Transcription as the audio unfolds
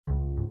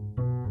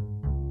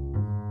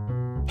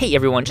Hey,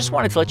 everyone, just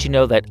wanted to let you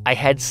know that I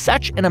had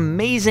such an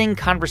amazing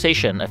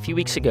conversation a few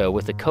weeks ago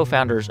with the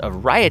co-founders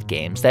of Riot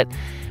Games that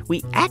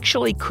we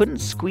actually couldn't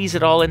squeeze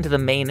it all into the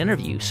main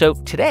interview. So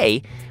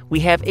today, we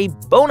have a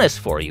bonus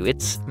for you.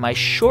 It's my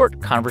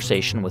short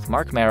conversation with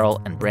Marc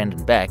Merrill and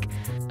Brandon Beck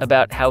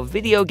about how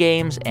video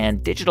games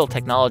and digital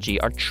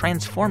technology are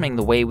transforming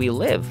the way we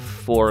live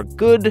for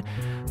good,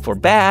 for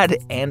bad,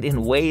 and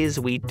in ways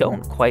we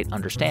don't quite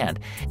understand.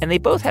 And they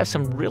both have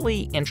some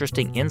really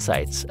interesting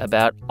insights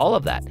about all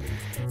of that.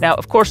 Now,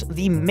 of course,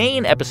 the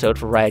main episode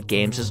for Riot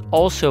Games is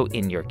also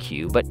in your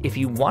queue, but if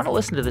you want to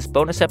listen to this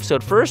bonus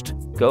episode first,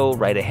 go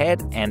right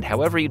ahead, and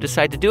however you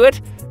decide to do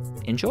it,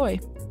 enjoy.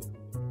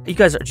 Do you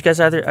guys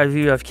either of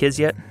you have kids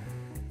yet?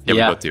 Yeah,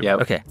 we both do. Yeah.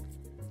 Okay.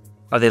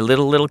 Are they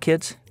little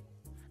kids?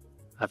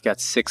 I've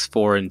got 6,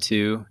 4, and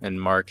 2,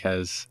 and Mark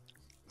has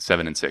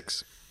 7 and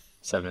 6.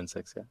 7 and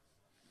 6, yeah.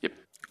 Yep.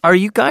 Are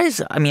you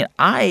guys,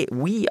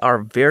 we are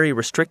very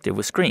restrictive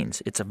with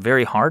screens. It's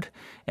very hard,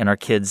 and our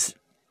kids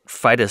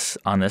fight us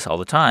on this all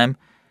the time.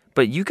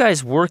 But you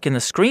guys work in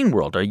the screen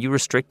world. Are you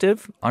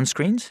restrictive on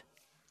screens?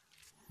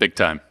 Big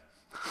time.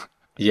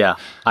 Yeah,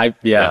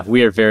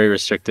 we are very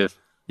restrictive.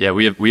 Yeah,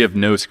 we have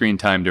no screen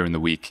time during the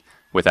week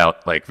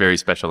without like very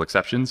special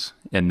exceptions.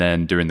 And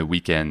then during the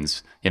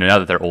weekends, now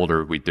that they're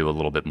older, we do a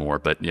little bit more,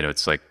 but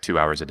it's like 2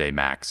 hours a day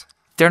max.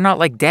 They're not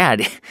like,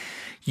 Dad,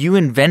 you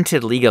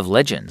invented League of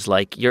Legends.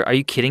 Like, are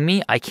you kidding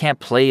me? I can't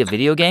play a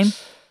video game?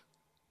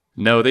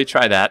 No, they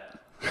try that.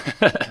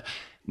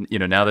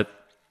 Now that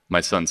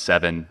my son's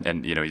 7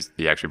 and,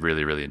 he actually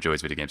really, really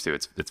enjoys video games too.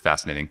 It's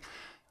fascinating.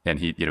 And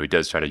he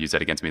does try to use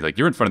that against me. Like,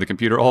 you're in front of the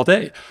computer all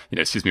day.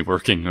 Sees me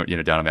working,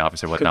 down in my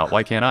office or whatnot.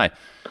 Why can't I?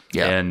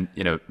 Yeah. And,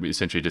 we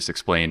essentially just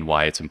explain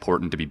why it's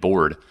important to be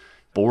bored.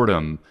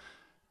 Boredom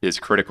is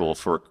critical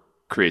for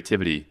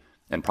creativity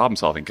and problem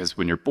solving, because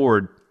when you're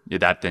bored,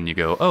 then you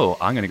go, oh,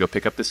 I'm going to go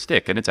pick up this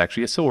stick and it's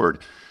actually a sword.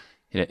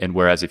 And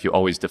whereas if you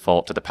always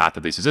default to the path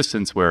of least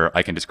resistance, where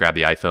I can just grab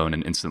the iPhone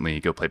and instantly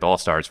go play Ball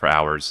Stars for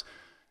hours,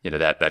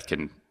 that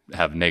can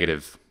have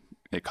negative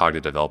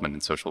cognitive development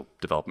and social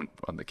development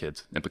on the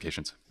kids'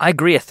 implications. I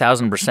agree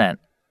 1,000%.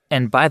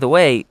 And by the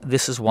way,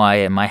 this is why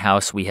in my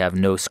house we have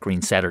no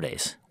screen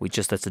Saturdays.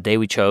 That's the day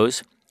we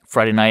chose.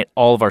 Friday night,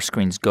 all of our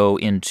screens go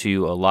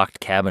into a locked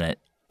cabinet,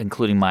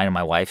 including mine and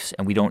my wife's,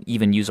 and we don't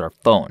even use our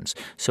phones.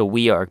 So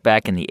we are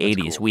back in the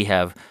 80s. Cool. We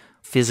have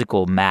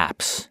physical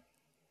maps.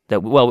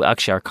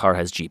 Actually, our car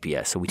has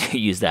GPS, so we do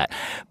use that.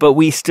 But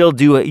we still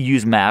do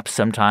use maps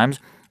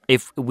sometimes.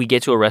 If we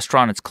get to a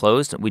restaurant, it's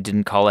closed, and we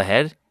didn't call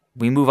ahead,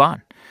 we move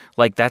on.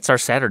 Like, that's our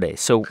Saturday.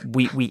 So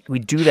we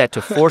do that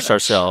to force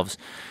ourselves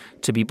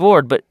to be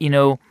bored. But,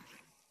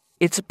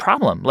 it's a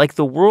problem. Like,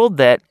 the world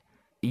that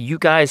you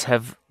guys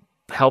have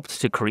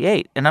helped to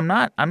create, and I'm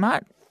not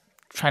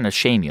trying to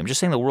shame you. I'm just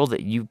saying the world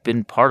that you've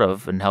been part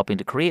of and helping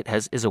to create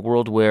is a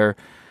world where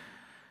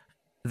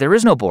there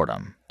is no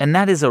boredom. And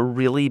that is a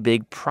really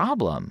big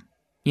problem.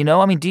 Do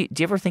you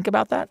ever think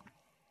about that?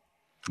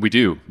 We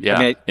do,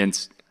 yeah.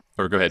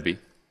 Or go ahead, B.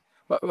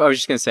 Well, I was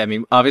just going to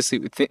say, obviously,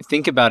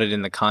 think about it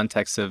in the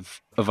context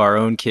of our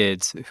own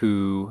kids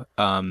who,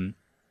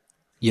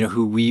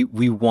 who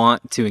we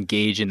want to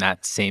engage in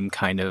that same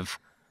kind of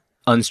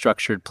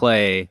unstructured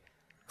play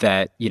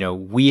that,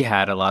 we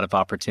had a lot of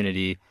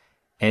opportunity.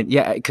 And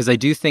yeah, because I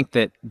do think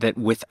that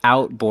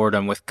without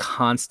boredom, with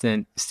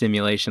constant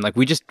stimulation, like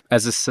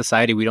as a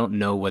society, we don't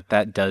know what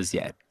that does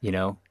yet.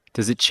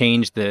 Does it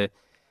change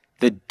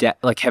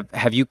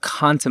have you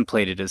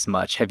contemplated as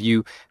much? Have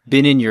you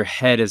been in your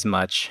head as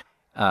much,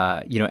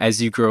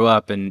 as you grow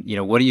up? And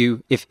what do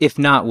you, if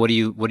not, what are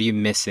you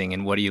missing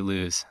and what do you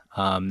lose?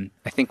 I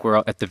think we're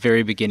at the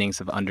very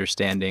beginnings of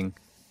understanding,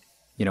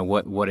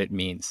 what it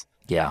means.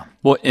 Yeah.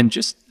 Well, and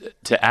just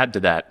to add to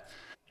that,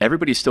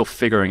 everybody's still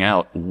figuring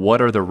out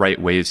what are the right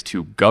ways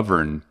to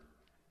govern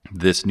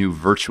this new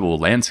virtual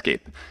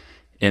landscape.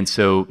 And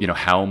so,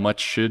 how much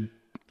should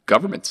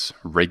governments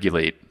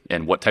regulate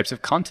and what types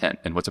of content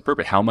and what's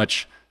appropriate? How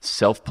much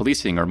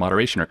self-policing or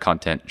moderation or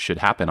content should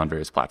happen on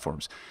various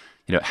platforms?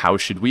 How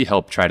should we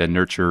help try to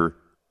nurture,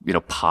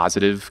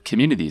 positive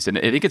communities? And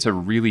I think it's a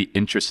really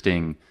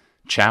interesting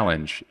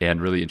challenge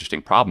and really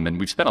interesting problem. And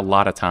we've spent a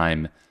lot of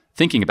time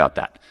thinking about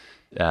that,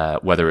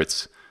 whether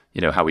it's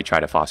how we try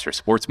to foster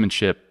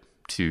sportsmanship,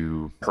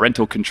 to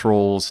parental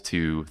controls,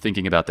 to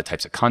thinking about the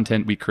types of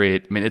content we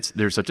create.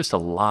 There's just a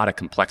lot of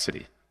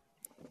complexity.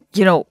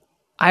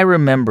 I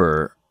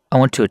remember I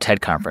went to a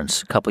TED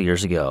conference a couple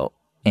years ago,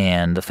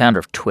 and the founder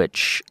of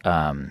Twitch,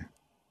 one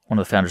of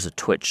the founders of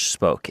Twitch,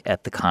 spoke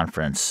at the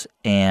conference,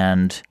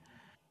 and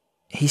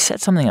he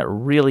said something that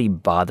really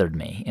bothered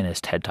me in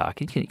his TED talk.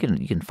 You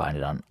can find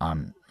it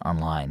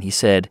online. He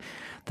said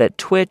that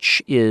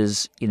Twitch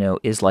is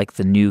like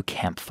the new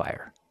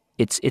campfire.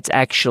 It's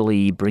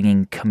actually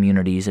bringing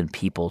communities and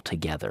people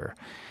together.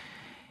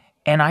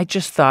 And I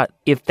just thought,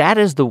 if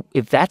that's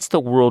the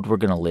world we're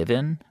going to live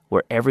in,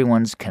 where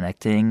everyone's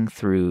connecting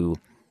through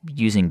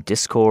using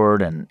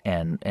Discord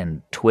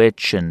and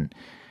Twitch, and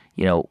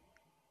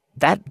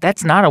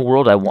that's not a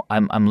world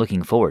I'm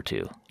looking forward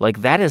to.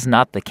 Like, that is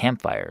not the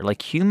campfire.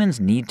 Like, humans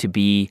need to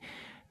be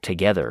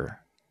together.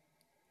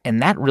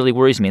 And that really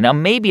worries me. Now,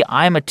 maybe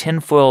I'm a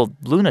tinfoil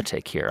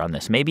lunatic here on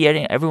this. Maybe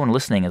everyone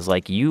listening is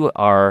like, you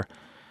are,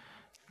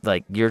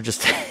 like, you're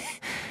just,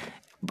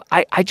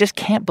 I just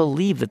can't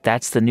believe that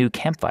that's the new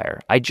campfire.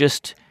 I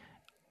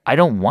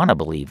don't want to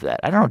believe that.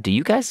 I don't know. Do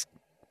you guys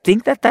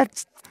think that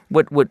that's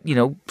what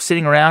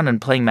sitting around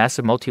and playing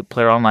massive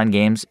multiplayer online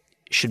games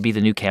should be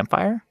the new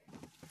campfire?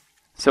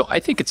 So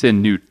I think it's a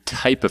new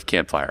type of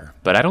campfire,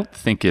 but I don't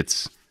think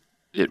it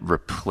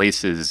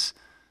replaces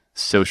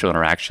social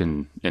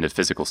interaction in a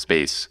physical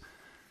space.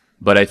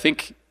 But I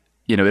think,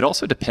 it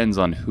also depends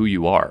on who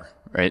you are,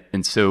 right?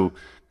 And so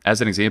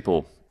as an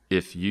example,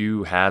 if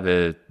you have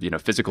a,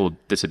 physical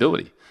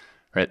disability,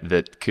 right,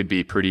 that could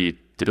be pretty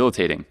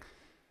debilitating,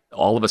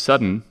 all of a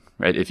sudden,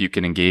 right, if you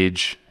can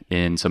engage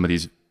in some of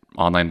these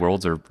online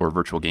worlds or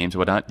virtual games or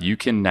whatnot, you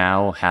can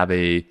now have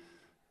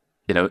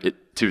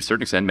to a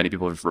certain extent, many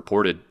people have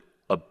reported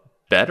a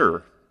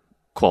better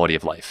quality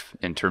of life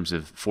in terms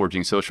of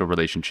forging social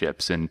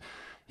relationships and,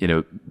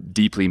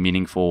 deeply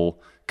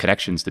meaningful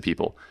connections to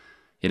people.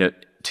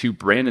 To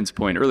Brandon's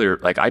point earlier,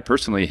 like, I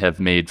personally have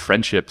made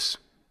friendships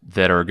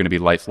that are going to be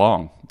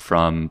lifelong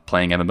from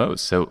playing MMOs.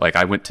 So, like,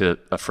 I went to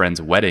a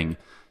friend's wedding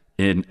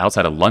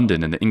outside of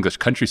London in the English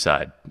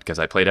countryside because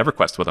I played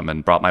EverQuest with him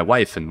and brought my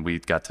wife, and we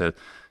got to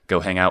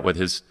go hang out with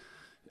his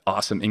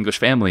awesome English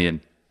family.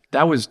 And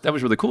that was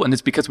really cool. And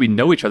it's because we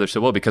know each other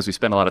so well because we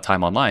spend a lot of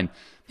time online.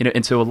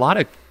 And so a lot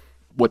of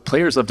what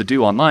players love to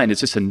do online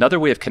is just another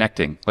way of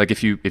connecting. Like,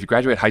 if you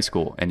graduate high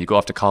school and you go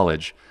off to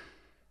college,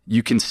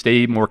 you can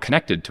stay more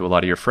connected to a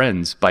lot of your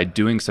friends by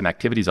doing some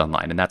activities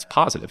online, and that's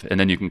positive. And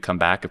then you can come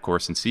back, of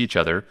course, and see each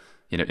other,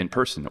 in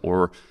person.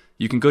 Or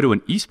you can go to an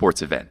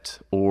esports event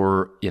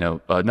or,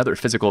 another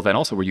physical event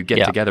also where you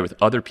get together with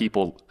other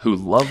people who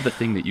love the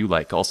thing that you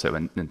like also.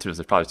 And there's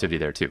a positivity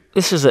there too.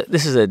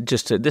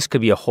 This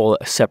could be a whole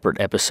separate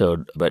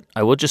episode, but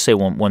I will just say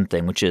one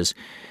thing, which is,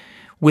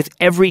 with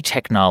every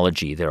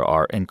technology, there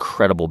are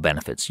incredible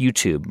benefits.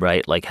 YouTube,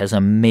 right, like, has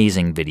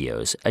amazing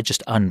videos,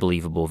 just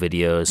unbelievable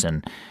videos,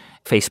 and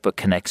Facebook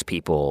connects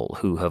people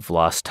who have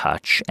lost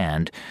touch,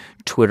 and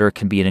Twitter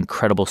can be an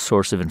incredible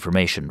source of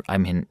information.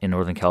 I'm in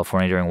Northern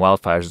California during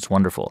wildfires. It's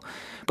wonderful.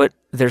 But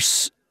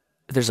there's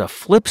a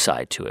flip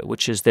side to it,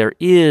 which is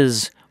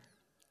there's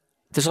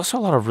also a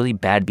lot of really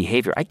bad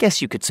behavior. I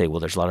guess you could say, well,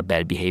 there's a lot of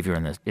bad behavior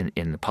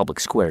in the public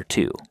square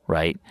too,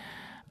 right?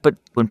 But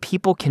when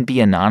people can be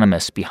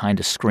anonymous behind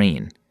a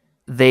screen,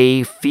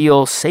 they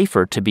feel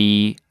safer to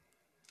be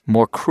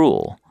more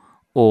cruel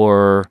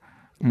or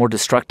more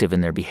destructive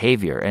in their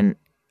behavior. And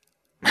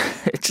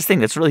it's just a thing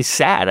that's really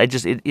sad.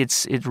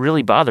 It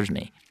really bothers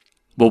me.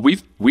 Well,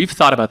 we've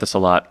thought about this a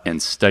lot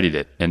and studied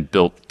it and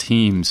built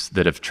teams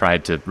that have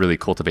tried to really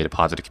cultivate a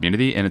positive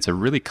community, and it's a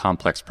really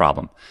complex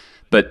problem.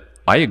 But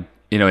I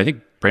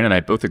think Brandon and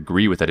I both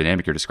agree with the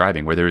dynamic you're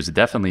describing, where there is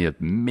definitely a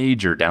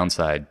major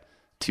downside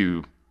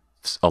to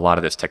a lot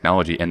of this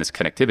technology and this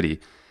connectivity.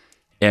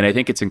 And I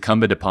think it's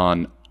incumbent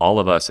upon all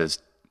of us as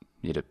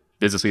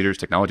business leaders,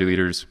 technology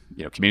leaders,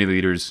 community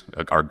leaders,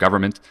 our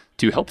government,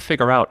 to help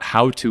figure out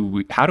how do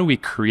we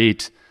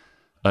create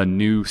a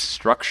new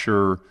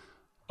structure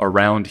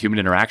around human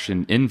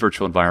interaction in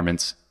virtual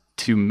environments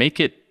to make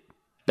it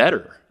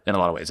better in a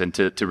lot of ways and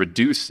to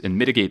reduce and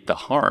mitigate the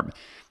harm.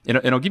 And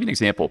I'll give you an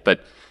example,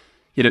 but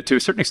to a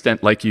certain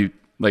extent, like you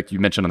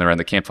mentioned around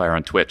the campfire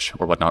on Twitch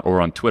or whatnot,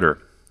 or on Twitter,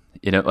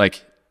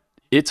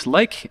 it's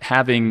like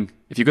having,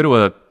 if you go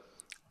to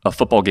a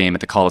football game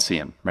at the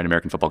Coliseum, right,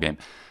 American football game,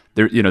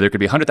 there could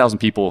be 100,000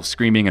 people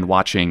screaming and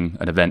watching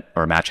an event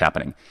or a match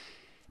happening.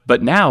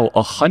 But now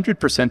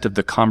 100% of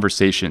the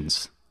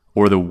conversations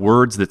or the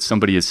words that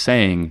somebody is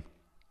saying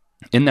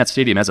in that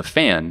stadium as a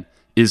fan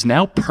is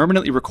now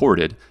permanently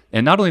recorded.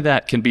 And not only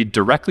that, can be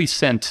directly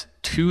sent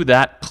to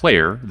that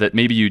player that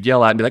maybe you'd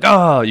yell at and be like,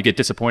 oh, you get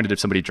disappointed if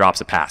somebody drops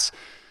a pass.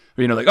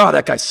 Or, like, oh,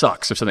 that guy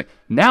sucks or something.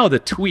 Now the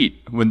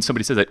tweet, when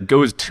somebody says that,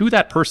 goes to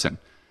that person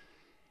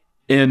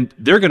and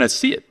they're going to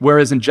see it.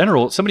 Whereas in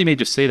general, somebody may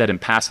just say that in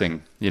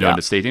passing, in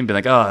the stadium, be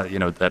like, oh,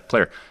 that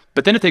player.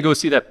 But then if they go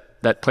see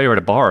that player at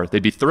a bar,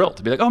 they'd be thrilled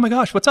to be like, oh my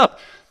gosh, what's up?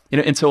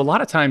 And so a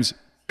lot of times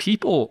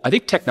I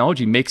think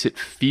technology makes it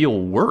feel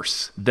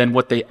worse than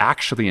what they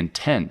actually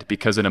intend,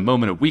 because in a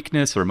moment of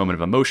weakness or a moment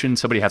of emotion,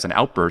 somebody has an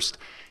outburst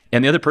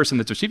and the other person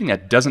that's receiving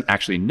that doesn't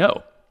actually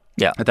know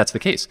that that's the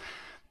case.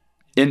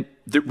 And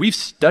we've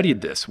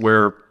studied this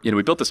where,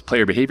 we built this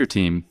player behavior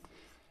team,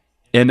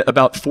 and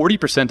about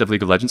 40% of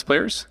League of Legends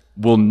players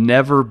will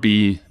never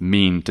be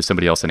mean to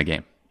somebody else in a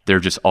game. They're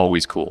just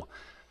always cool.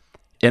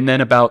 And then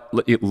about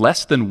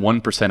less than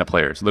 1% of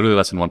players, literally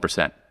less than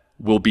 1%,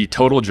 will be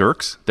total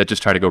jerks that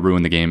just try to go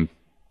ruin the game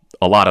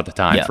a lot of the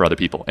time for other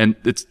people. And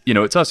it's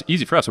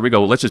easy for us. So we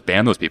go, well, let's just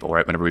ban those people,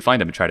 right? Whenever we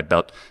find them, and try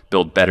to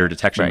build better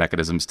detection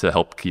mechanisms to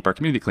help keep our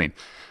community clean.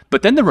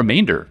 But then the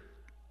remainder,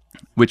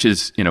 which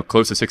is,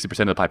 close to 60%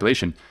 of the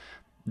population,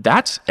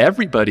 that's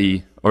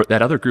everybody, or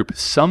that other group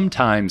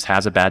sometimes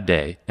has a bad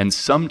day, and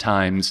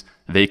sometimes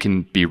they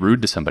can be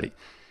rude to somebody.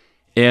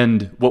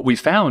 And what we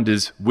found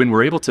is when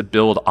we're able to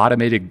build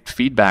automated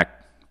feedback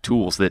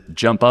tools that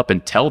jump up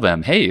and tell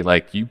them, hey,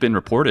 like you've been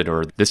reported,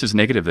 or this is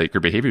negative that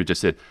your behavior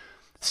just did,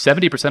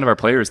 70% of our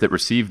players that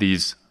receive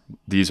these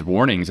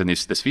warnings and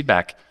this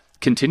feedback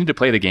continue to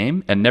play the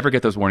game and never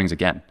get those warnings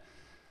again.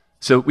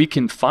 So we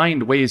can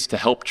find ways to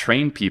help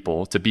train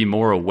people to be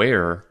more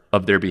aware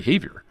of their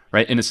behavior,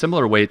 right? In a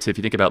similar way to if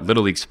you think about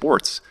Little League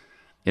sports,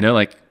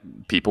 like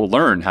people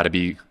learn how to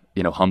be,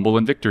 humble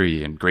in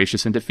victory and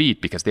gracious in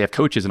defeat because they have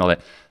coaches and all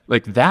that.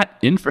 Like that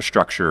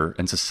infrastructure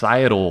and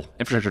societal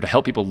infrastructure to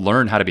help people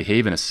learn how to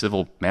behave in a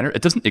civil manner,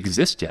 it doesn't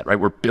exist yet, right?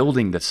 We're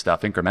building this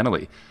stuff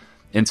incrementally.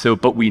 And so,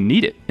 but we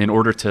need it in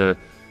order to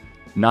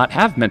not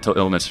have mental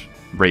illness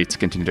rates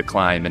continue to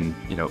climb and,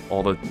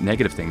 all the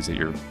negative things that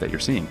you're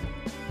seeing.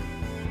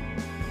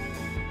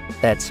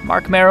 That's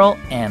Marc Merrill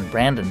and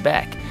Brandon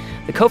Beck,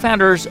 the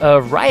co-founders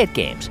of Riot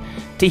Games.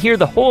 To hear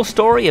the whole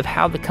story of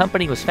how the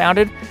company was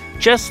founded,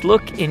 just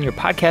look in your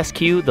podcast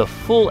queue. The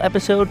full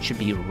episode should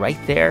be right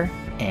there.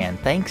 And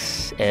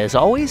thanks, as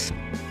always,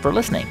 for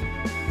listening.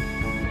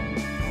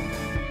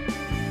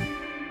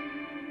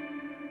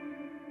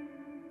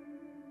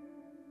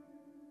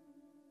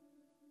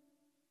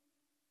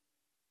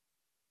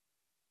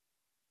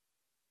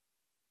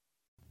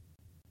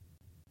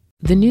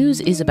 The news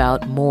is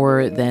about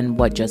more than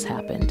what just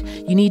happened.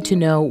 You need to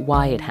know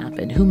why it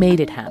happened, who made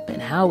it happen,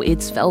 how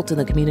it's felt in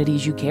the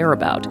communities you care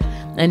about.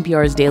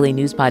 NPR's daily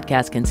news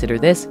podcast, Consider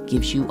This,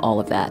 gives you all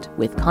of that,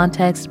 with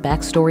context,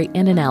 backstory,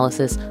 and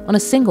analysis on a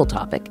single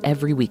topic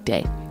every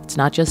weekday. It's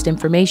not just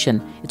information,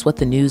 it's what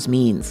the news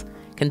means.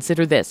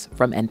 Consider This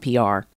from NPR.